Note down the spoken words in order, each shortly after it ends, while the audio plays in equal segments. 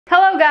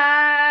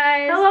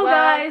guys! Hello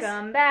guys!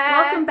 Welcome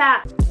back! Welcome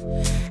back!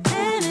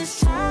 And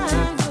as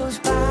time goes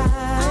by,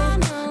 I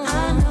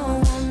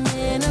know I'm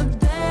in a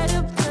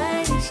better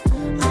place.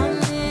 I'm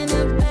in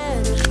a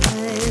better place.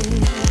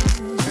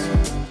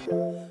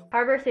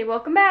 Harbor, say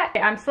welcome back.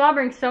 I'm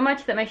slobbering so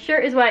much that my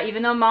shirt is wet,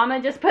 even though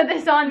Mama just put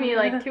this on me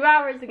like 2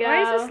 hours ago.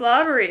 Why is he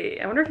slobbery?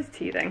 I wonder if he's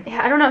teething.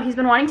 Yeah, I don't know. He's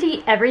been wanting to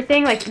eat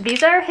everything. Like,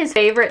 these are his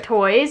favorite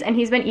toys, and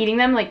he's been eating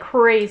them like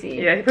crazy.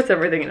 Yeah, he puts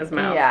everything in his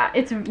mouth. Yeah,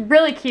 it's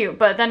really cute,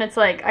 but then it's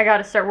like, I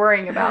gotta start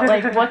worrying about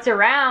like what's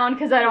around,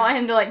 because I don't want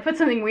him to like put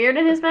something weird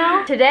in his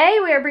mouth. Today,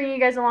 we are bringing you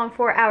guys along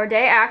for our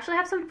day. I actually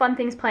have some fun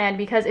things planned,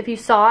 because if you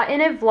saw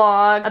in a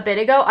vlog a bit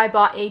ago, I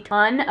bought a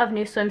ton of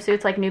new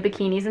swimsuits, like new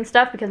bikinis and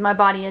stuff, because my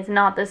body is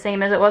not the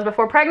same as it was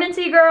before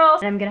pregnancy, girls.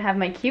 And I'm gonna have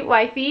my cute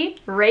wifey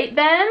rate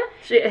them.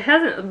 She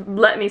hasn't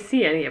let me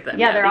see any of them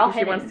Yeah, yet, they're all because she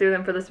hidden. wants to do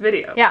them for this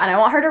video. Yeah, and I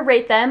want her to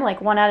rate them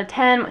like 1 out of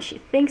 10, what she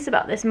thinks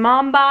about this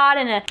mom bod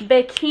in a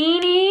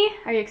bikini.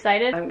 Are you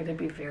excited? I'm gonna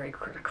be very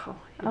critical.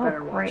 You Oh,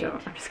 better watch great.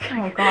 out. I'm just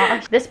kidding. Oh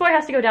gosh. This boy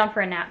has to go down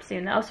for a nap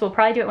soon though, so we'll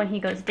probably do it when he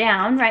goes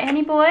down, right,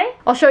 honey boy?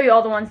 I'll show you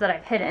all the ones that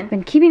I've hidden.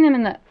 Been keeping them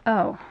in the,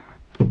 oh.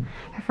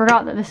 I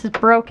forgot that this is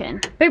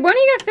broken. Babe, when are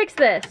you gonna fix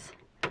this?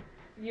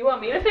 You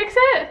want me to fix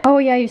it? Oh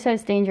yeah, you said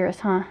it's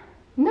dangerous, huh?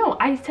 No,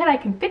 I said I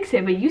can fix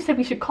it, but you said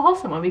we should call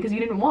someone because you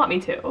didn't want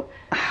me to.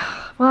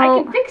 I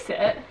Well, can fix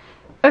it.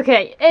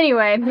 okay,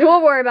 anyway,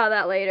 we'll worry about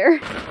that later.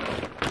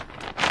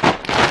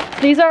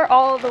 These are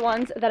all the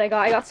ones that I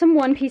got. I got some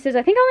one pieces.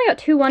 I think I only got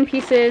 2 one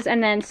pieces,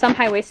 and then some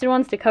high-waisted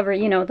ones to cover,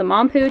 you know, the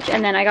mom pooch.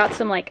 And then I got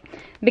some like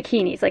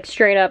bikinis, like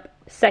straight up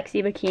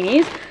sexy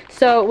bikinis.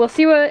 So we'll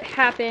see what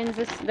happens.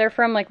 They're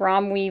from like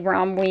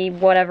Romwe,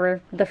 whatever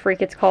the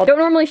freak it's called. Don't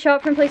normally show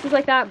up from places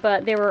like that,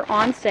 but they were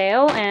on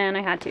sale and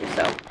I had to,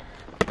 so.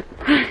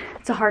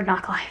 It's a hard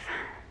knock life.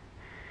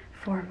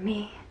 For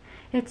me,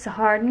 it's a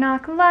hard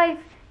knock life.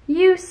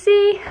 You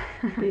see.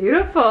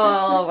 Beautiful.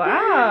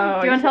 Wow.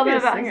 Do you want to tell them should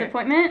be a about his singer.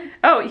 appointment?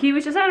 Oh, he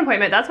was just at an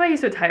appointment. That's why he's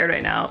so tired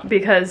right now,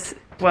 because,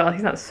 well,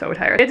 he's not so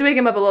tired. We had to wake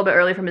him up a little bit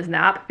early from his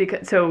nap,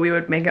 because so we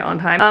would make it on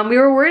time. We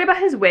were worried about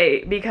his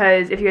weight,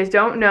 because if you guys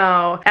don't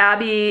know,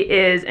 Abbie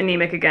is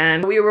anemic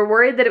again. We were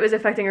worried that it was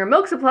affecting her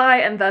milk supply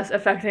and thus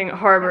affecting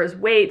Harbor's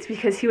weight,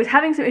 because he was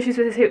having some issues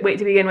with his weight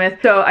to begin with.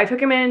 So I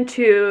took him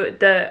into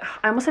the,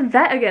 I almost said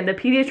vet again, the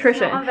pediatrician.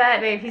 He's not a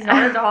vet, babe. He's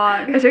not a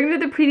dog. I took him to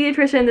the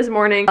pediatrician this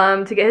morning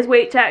to get his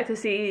weight checked to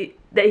see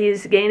that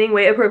he's gaining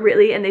weight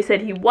appropriately, and they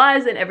said he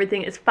was, and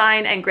everything is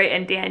fine and great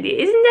and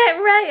dandy. Isn't that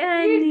right,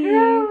 honey? You're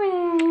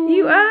growing.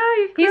 You are.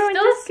 You're He's growing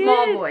still a just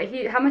small good.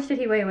 boy. How much did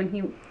he weigh when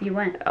you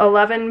went?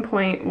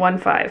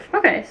 11.15.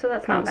 Okay, so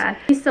that's not Pounds. bad.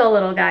 He's still a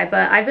little guy,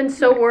 but I've been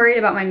so worried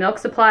about my milk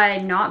supply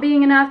not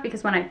being enough,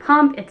 because when I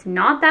pump, it's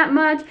not that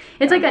much.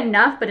 It's like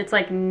enough, but it's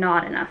like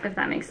not enough, if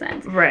that makes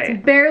sense. Right.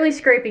 It's barely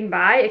scraping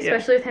by,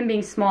 especially with him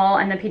being small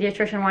and the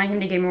pediatrician wanting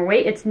him to gain more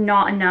weight. It's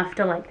not enough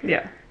to like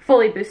Yeah.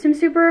 fully boost him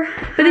super.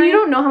 But then you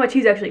don't know how much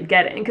he's actually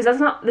getting, because that's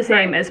not the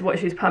same Right. as what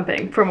she's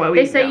pumping from what we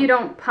They say know. you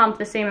don't pump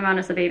the same amount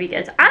as the baby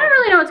gets. I don't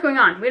really know what's going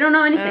on. We don't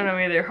know I anything. don't know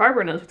either.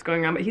 Harbor knows what's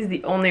going on, but he's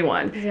the only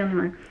one. He's the only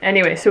one.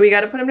 Anyway, so we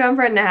got to put him down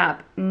for a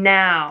nap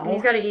now.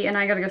 He's got to eat, and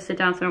I got to go sit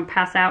down so I don't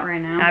pass out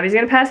right now. Abbie's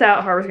gonna pass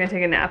out. Harbor's gonna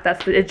take a nap.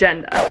 That's the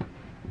agenda.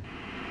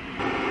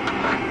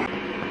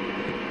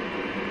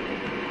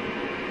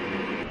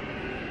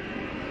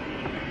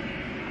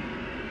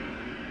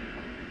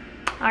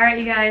 All right,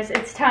 you guys,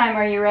 it's time.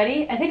 Are you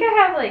ready? I think I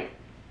have like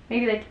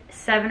maybe like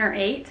 7 or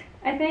 8.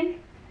 I think.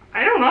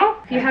 I don't know.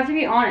 You have to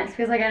be honest,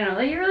 because like I know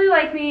that you really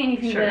like me and you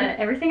think Sure. that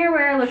everything I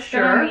wear looks good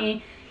Sure. on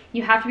me.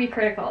 You have to be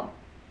critical.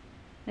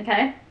 Okay?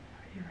 Are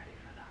you ready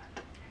for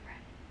that?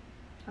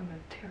 I'm gonna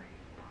tear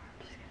you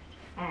apart.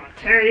 I'm gonna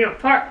tear you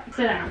apart.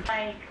 Sit down.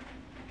 Like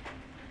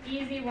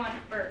easy one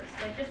first,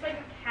 like just like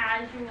a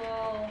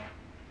casual,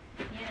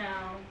 you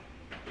know,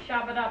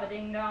 shabba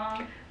ding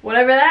dong.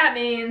 Whatever that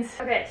means.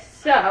 Okay,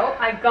 so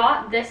I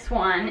got this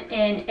one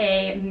in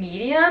a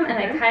medium, and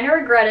I Okay. kind of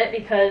regret it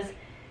because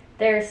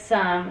there's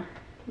some A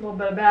little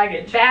bit of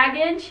baggage.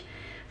 baggage.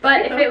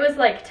 But if it was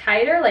like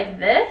tighter, like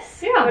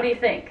this, Yeah. what do you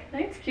think? I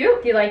think it's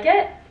cute. Do you like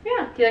it?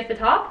 Yeah. Do you like the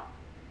top?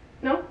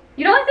 No.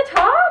 You don't like the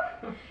top?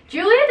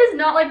 Julia does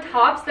not like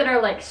tops that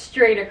are like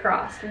straight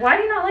across. Why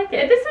do you not like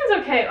it? This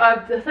one's okay.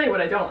 I'll tell you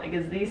what I don't like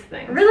is these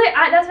things. Really,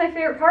 that's my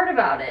favorite part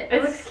about it. It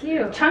It's looks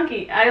cute.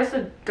 chunky. I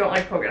also don't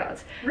like polka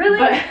dots. Really?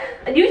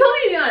 But you told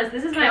me to be honest.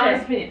 This is my Okay.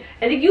 honest opinion.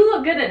 I think you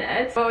look good in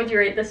it. What would you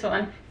rate this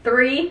one?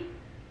 3?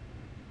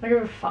 I give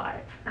it a 5.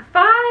 A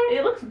 5?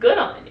 It looks good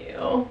on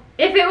you.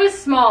 If it was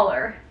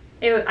smaller,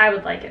 I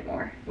would like it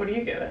more. What do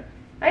you give it?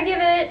 I give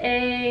it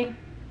a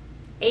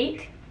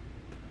 8.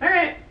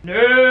 Alright.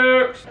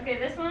 Next. Okay,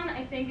 this one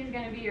I think is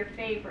gonna be your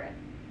favorite.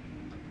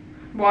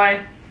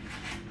 Why?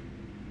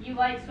 You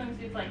like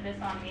swimsuits like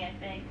this on me, I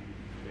think.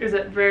 Is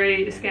it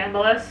very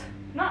scandalous?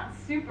 Not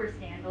super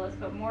scandalous,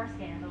 but more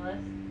scandalous.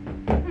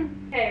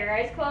 Okay, your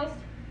eyes closed?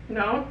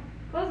 No.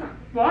 Close them.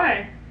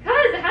 Why?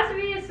 Because it has to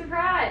be a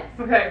surprise.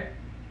 Okay.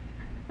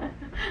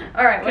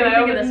 Alright, what Can do I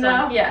you think of open this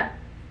now? one? Yeah.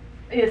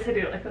 Yes, I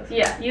do like this.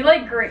 Yeah, you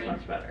like It's green.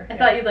 much better. I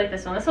thought you'd like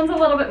this one. This one's a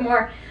little bit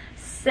more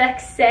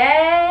sexy.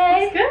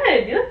 It's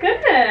good. You look good.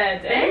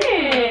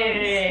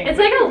 Dang. It's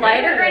like a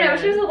lighter green. I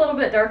wish it was a little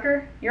bit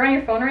darker. You're on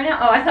your phone right now?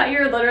 Oh, I thought you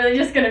were literally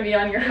just gonna be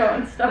on your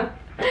phone. Stop.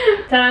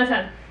 10 out of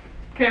 10.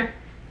 Come here.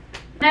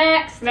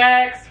 Next.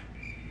 Next.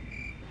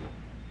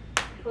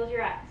 Close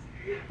your eyes.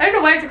 I don't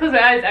know why I have to close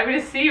my eyes. I'm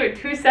gonna see you in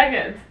 2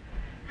 seconds.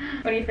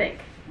 What do you think?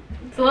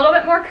 It's a little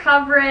bit more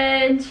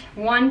coverage.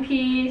 One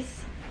piece.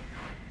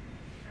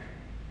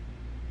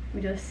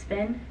 We do a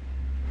spin.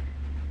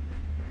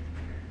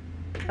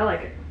 I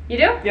like it. You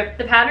do? Yep.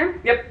 The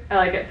pattern? Yep, I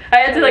like it. I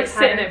had to like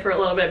sit in it for a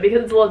little bit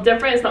because it's a little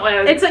different. It's not what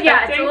I was expecting.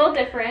 Yeah, it's a little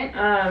different.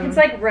 It's It's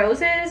like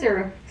roses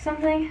or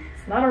something.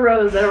 it's not a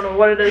rose. I don't know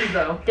what it is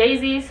though.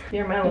 Daisies.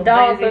 You're my little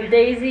Dollop daisy. of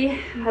daisy.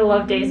 I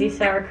love daisy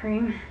sour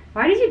cream.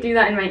 Why did you do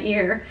that in my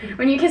ear?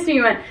 When you kissed me,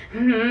 you went,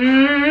 Do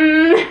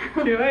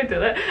I do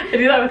that? I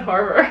do that with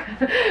Harbor.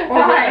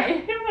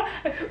 Why?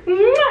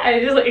 I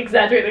just like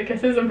exaggerate the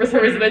kisses, and for some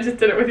reason I just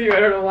did it with you.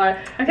 I don't know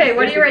why. Okay,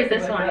 what do you rate Something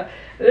this like one? that.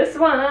 This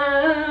one.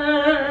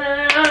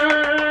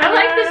 I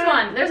like this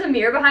one. There's a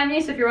mirror behind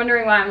me, so if you're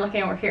wondering why I'm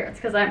looking over here, it's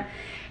because I'm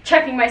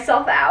checking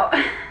myself out.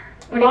 What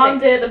do you Mom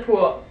think? did the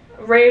pool.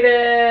 Rated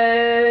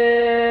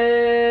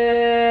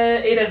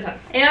 8 out of 10.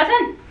 8 out of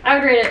 10. I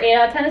would rate it 8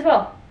 out of 10 as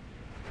well.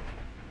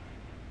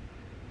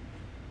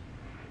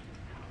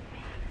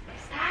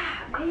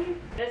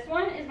 This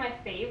one is my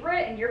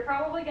favorite, and you're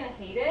probably gonna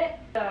hate it.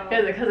 So. Is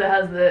it because it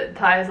has the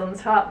ties on the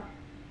top?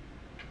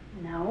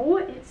 No,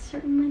 it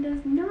certainly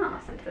does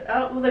not.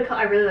 Oh, well,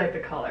 I really like the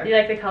color. Do you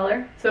like the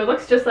color? So it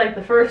looks just like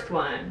the first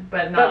one,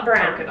 but not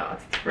brown. polka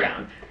dots. It's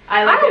brown.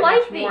 I it like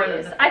much these. more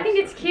than the I think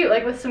first it's cute,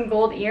 like with some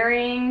gold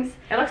earrings.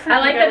 one. It looks I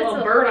like like you that got a it's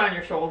little a- bird on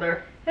your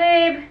shoulder.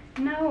 Babe,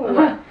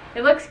 no.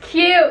 It looks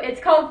cute.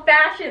 It's called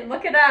fashion.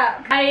 Look it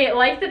up. I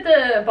like that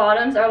the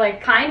bottoms are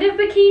like kind of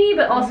bikini,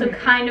 but also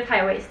kind of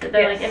high-waisted.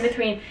 They're like Yes. in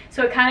between.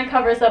 So it kind of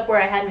covers up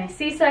where I had my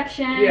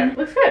C-section. Yeah,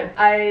 looks good.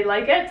 I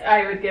like it.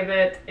 I would give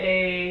it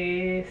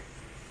a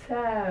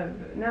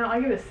 7. No, I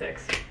give it a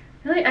 6.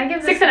 Really? I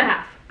give this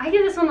 6.5. I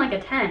give this one like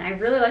a 10. I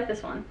really like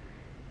this one.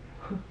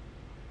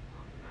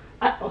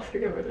 I also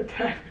give it a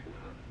 10.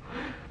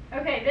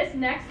 Okay, this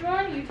next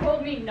one you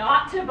told me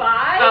not to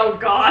buy. Oh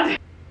God.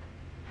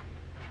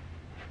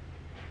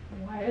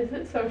 Why is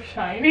it so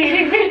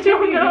shiny? I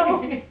don't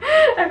know.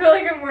 I feel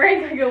like I'm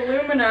wearing like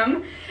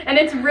aluminum, and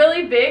it's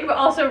really big but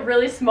also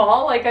really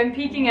small. Like I'm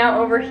peeking out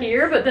over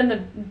here, but then the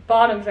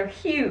bottoms are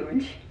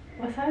huge.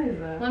 What size is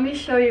that? Let me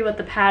show you what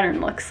the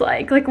pattern looks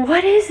like. Like,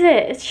 what is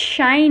it? It's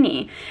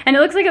shiny, and it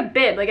looks like a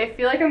bib. Like I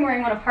feel like I'm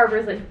wearing one of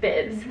Harbor's like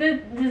bibs. The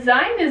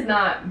design is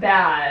not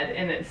bad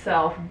in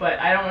itself, but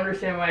I don't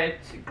understand why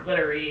it's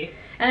glittery.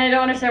 And I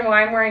don't understand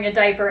why I'm wearing a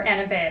diaper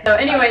and a bib. So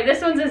anyway,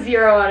 this one's a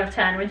 0 out of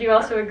 10. Would you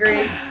also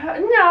agree?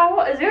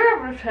 No, a 0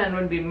 out of 10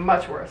 would be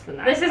much worse than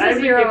that. This is a I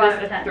would 0 give out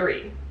this of 10. a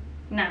 3.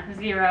 No,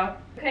 0.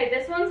 Okay,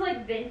 this one's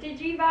like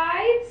vintagey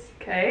vibes.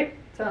 Okay,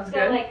 sounds So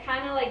good. like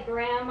kind of like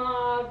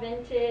grandma,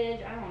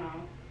 vintage. I don't know.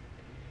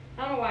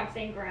 I don't know why I'm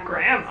saying grandma.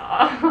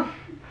 Grandma.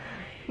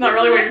 Not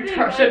really what you're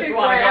Like should a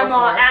want to go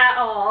grandma for. at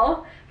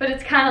all. But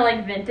it's kind of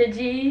like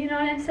vintagey. You know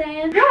what I'm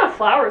saying? You got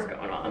flowers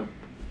going on.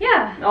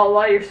 Yeah. Oh, a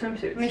lot of your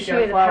swimsuits. Let me you show got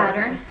you the flowers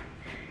pattern. on.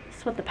 This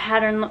is what the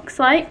pattern looks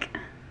like.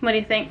 What do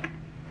you think?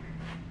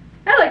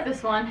 I like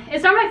this one.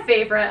 It's not my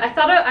favorite. I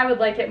thought I would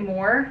like it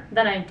more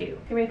than I do.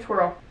 Give me a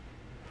twirl.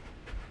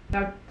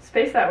 Now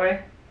space that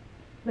way.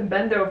 Then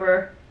bend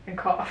over and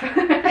cough.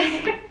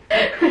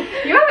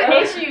 You have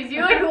issues.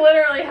 You like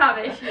literally have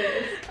issues.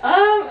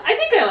 I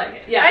think I like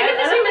it. Yeah, I give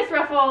this like one this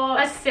ruffle.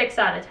 A 6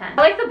 out of 10.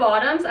 I like the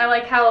bottoms. I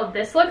like how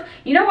this looks.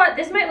 You know what?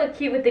 This might look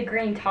cute with the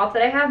green top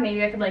that I have.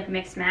 Maybe I could like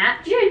mix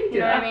match. Yeah, you can do You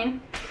know that. what I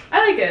mean?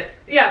 I like it.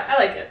 Yeah,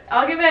 I like it.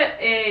 I'll give it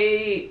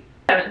a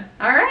 7.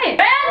 All right.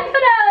 And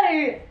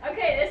finale.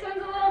 Okay, this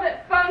one's a little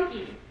bit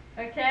funky.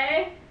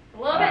 Okay, a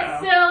little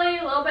Uh-oh. bit silly,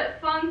 a little bit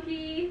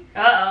funky.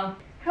 Uh-oh.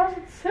 How's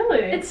it silly?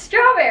 It's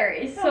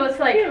strawberries, so Oh, it's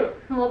like cute.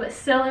 a little bit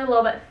silly, a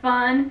little bit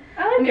fun.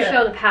 I like Let me it.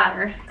 show the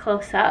pattern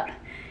close up.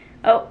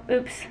 Oh,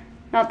 oops,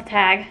 not the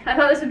tag. I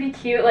thought this would be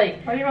cute,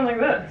 like, Why do you want like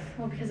this?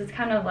 well, because it's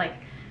kind of like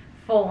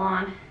full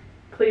on.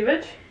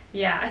 Cleavage?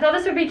 Yeah, I thought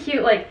this would be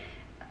cute, like,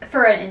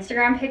 for an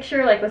Instagram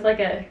picture, like with like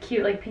a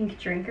cute like pink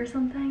drink or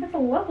something. That's a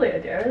lovely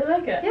idea. I really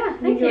like it. Yeah, I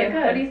thank you. look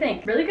good. What do you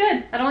think? Really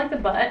good. I don't like the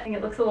butt. I think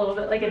it looks a little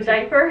bit like a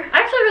diaper. I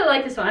actually really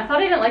like this one. I thought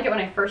I didn't like it when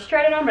I first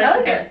tried it on, but I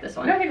think I like this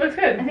one. No, I think it looks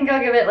good. I think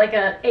I'll give it like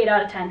a 8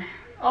 out of 10.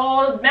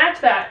 I'll match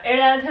that. 8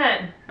 out of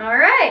 10. All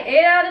right,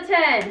 8 out of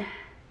 10.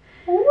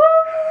 Woo!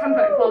 I'm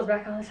putting clothes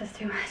back on. This is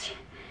too much.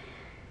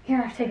 You're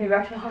gonna have to take me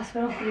back to the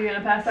hospital. You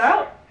gonna pass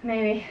out?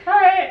 Maybe.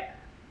 Alright.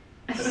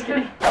 I'm just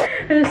kidding.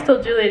 I just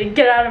told Julia to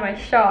get out of my I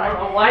don't shot.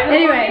 know why you're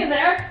Anyway. in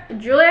there.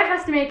 Julia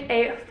has to make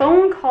a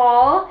phone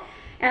call,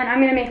 and I'm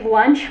gonna make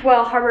lunch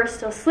while Harbor is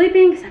still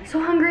sleeping because I'm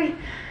so hungry.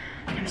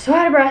 I'm so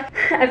out of breath.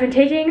 I've been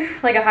taking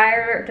like a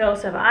higher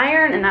dose of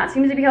iron, and that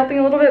seems to be helping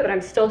a little bit, but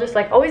I'm still just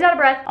like always out of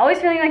breath, always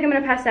feeling like I'm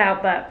gonna pass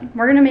out, but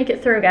we're gonna make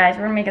it through, guys.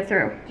 We're gonna make it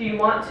through. Do you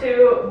want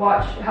to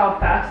watch how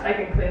fast I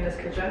can clean this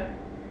kitchen?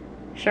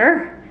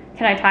 Sure.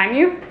 Can I time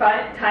you?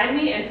 Time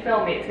me and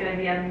film me. It's gonna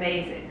be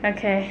amazing.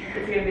 Okay.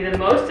 It's gonna be the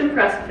most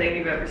impressive thing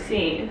you've ever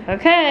seen.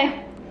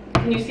 Okay.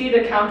 Can you see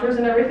the counters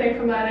and everything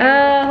from that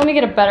angle? Let me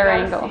get a better You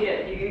gotta angle. see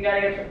it. You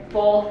gotta get the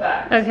full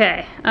effect.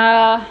 Okay.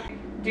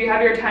 Do you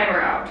have your timer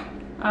out?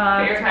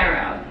 Get your timer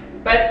out.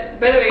 But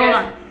by the way, hold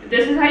guys,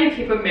 this is how you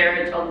keep a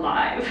marriage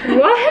alive.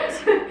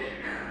 What?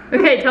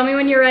 Okay, tell me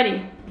when you're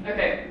ready.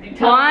 Okay.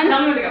 Tell me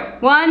when to go.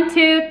 1,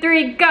 2,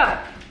 3, go.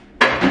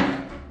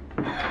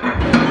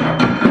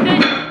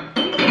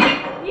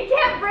 You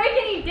can't break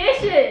any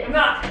dishes. I'm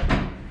not.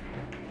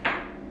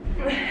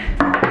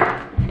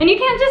 And you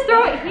can't just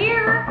throw it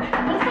here.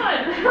 That's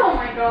fine. Oh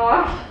my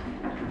gosh.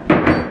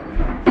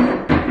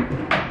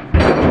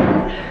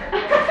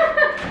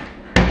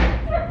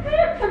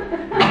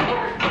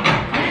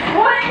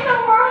 What in the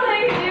world are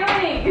you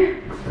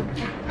doing?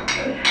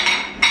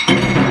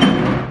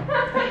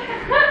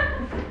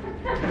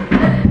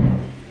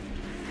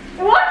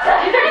 What the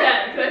These are heck?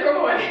 dead. Can I throw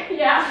them away?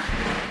 Yeah.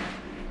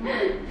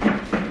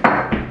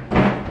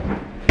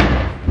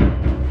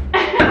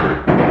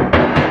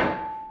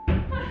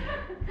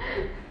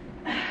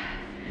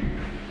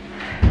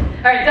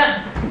 Alright,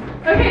 done.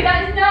 Okay,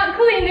 that is not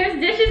clean. There's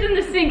dishes in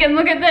the sink, and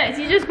look at this.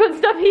 You just put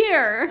stuff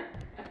here.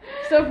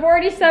 So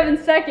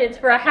 47 seconds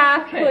for a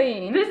half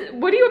clean.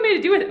 What do you want me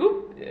to do with it?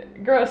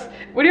 Ooh, gross.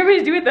 What do you want me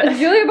to do with this?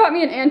 Julia bought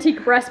me an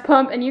antique breast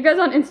pump, and you guys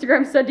on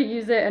Instagram said to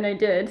use it, and I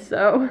did.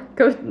 So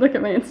go look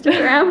at my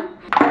Instagram.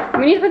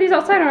 We need to put these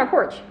outside on our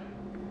porch.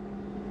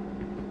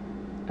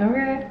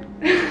 Okay.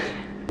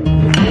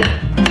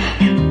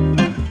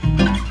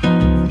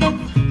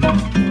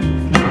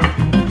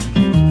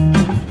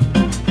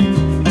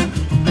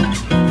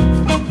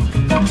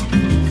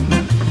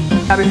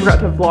 Abbie forgot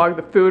to vlog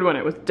the food when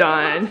it was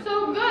done.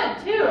 So good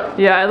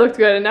too. Yeah, it looked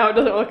good, and now it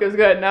doesn't look as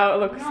good. Now it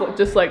looks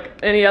just like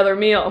any other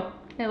meal.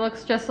 It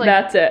looks just like.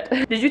 That's it.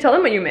 Did you tell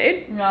them what you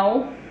made?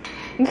 No.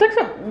 It's like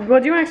some.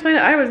 Well, do you want to explain it?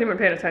 I wasn't even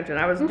paying attention.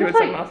 I was doing like-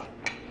 something else.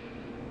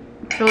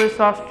 Chili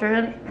sauce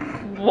chicken.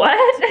 What?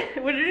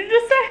 What did you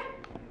just say?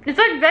 It's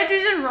like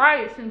veggies and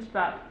rice and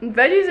stuff.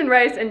 Veggies and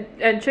rice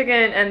and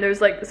chicken, and there's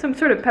like some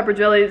sort of pepper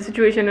jelly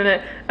situation in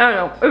it. I don't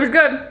know. It was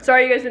good.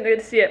 Sorry you guys didn't get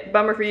to see it.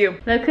 Bummer for you.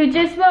 Look who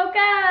just woke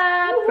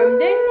up from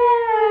their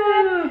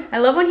nap. I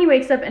love when he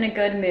wakes up in a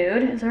good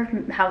mood. Is our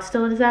house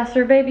still a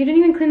disaster, babe? You didn't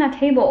even clean that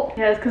table.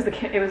 Yeah, it's because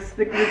it was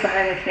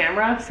behind the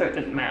camera, so it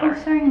didn't matter.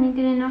 Oh, sorry, honey,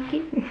 did I knock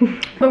you?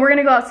 But we're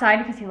gonna go outside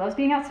because he loves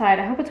being outside.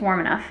 I hope it's warm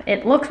enough.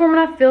 It looks warm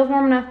enough, feels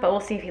warm enough, but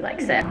we'll see if he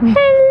likes it.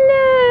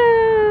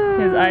 Hello!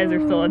 His eyes are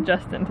still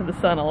adjusting to the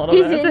sun a little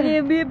He's bit. a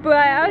little bit boy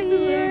out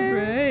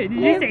here. Right. Did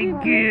you say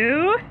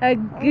goo? A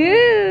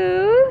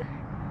goo.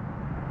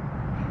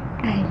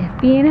 I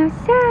love being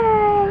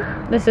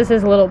outside. This is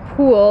his little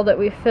pool that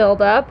we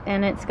filled up,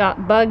 and it's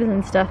got bugs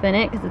and stuff in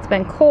it because it's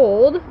been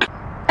cold.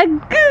 A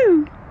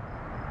goo.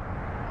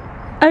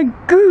 A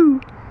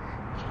goo.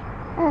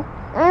 A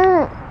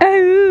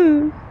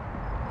goo.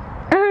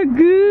 A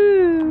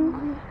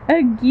goo.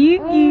 A goo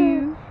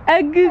goo.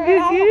 A goo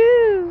goo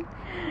goo.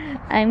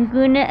 I'm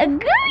gonna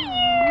goo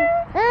you.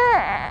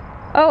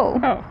 Oh.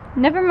 Oh.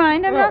 Never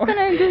mind, I'm not Oh.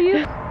 gonna do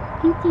you.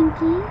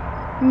 Tinky.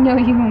 No,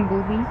 you won't,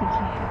 boobies. You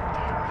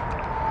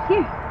can't.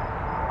 Here.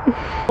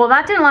 Well,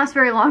 that didn't last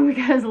very long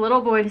because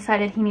little boy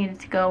decided he needed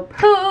to go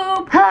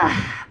poop.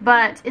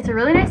 But it's a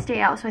really nice day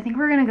out, so I think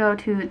we're gonna go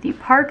to the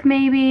park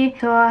maybe.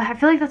 So I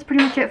feel like that's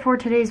pretty much it for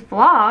today's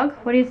vlog.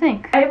 What do you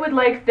think? I would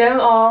like them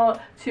all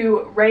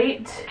to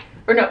rate,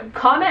 or no,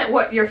 comment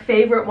what your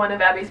favorite one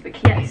of Abbie's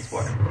bikinis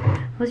were.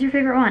 What's your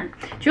favorite one?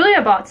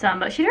 Julia bought some,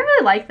 but she didn't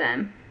really like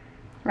them.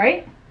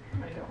 Right? I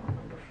don't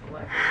remember for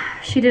life.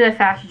 She did a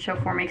fashion show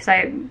for me because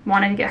I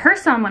wanted to get her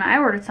some when I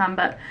ordered some,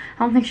 but I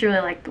don't think she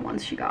really liked the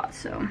ones she got,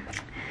 so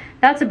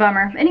that's a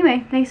bummer.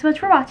 Anyway, thanks so much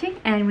for watching,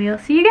 and we'll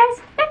see you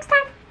guys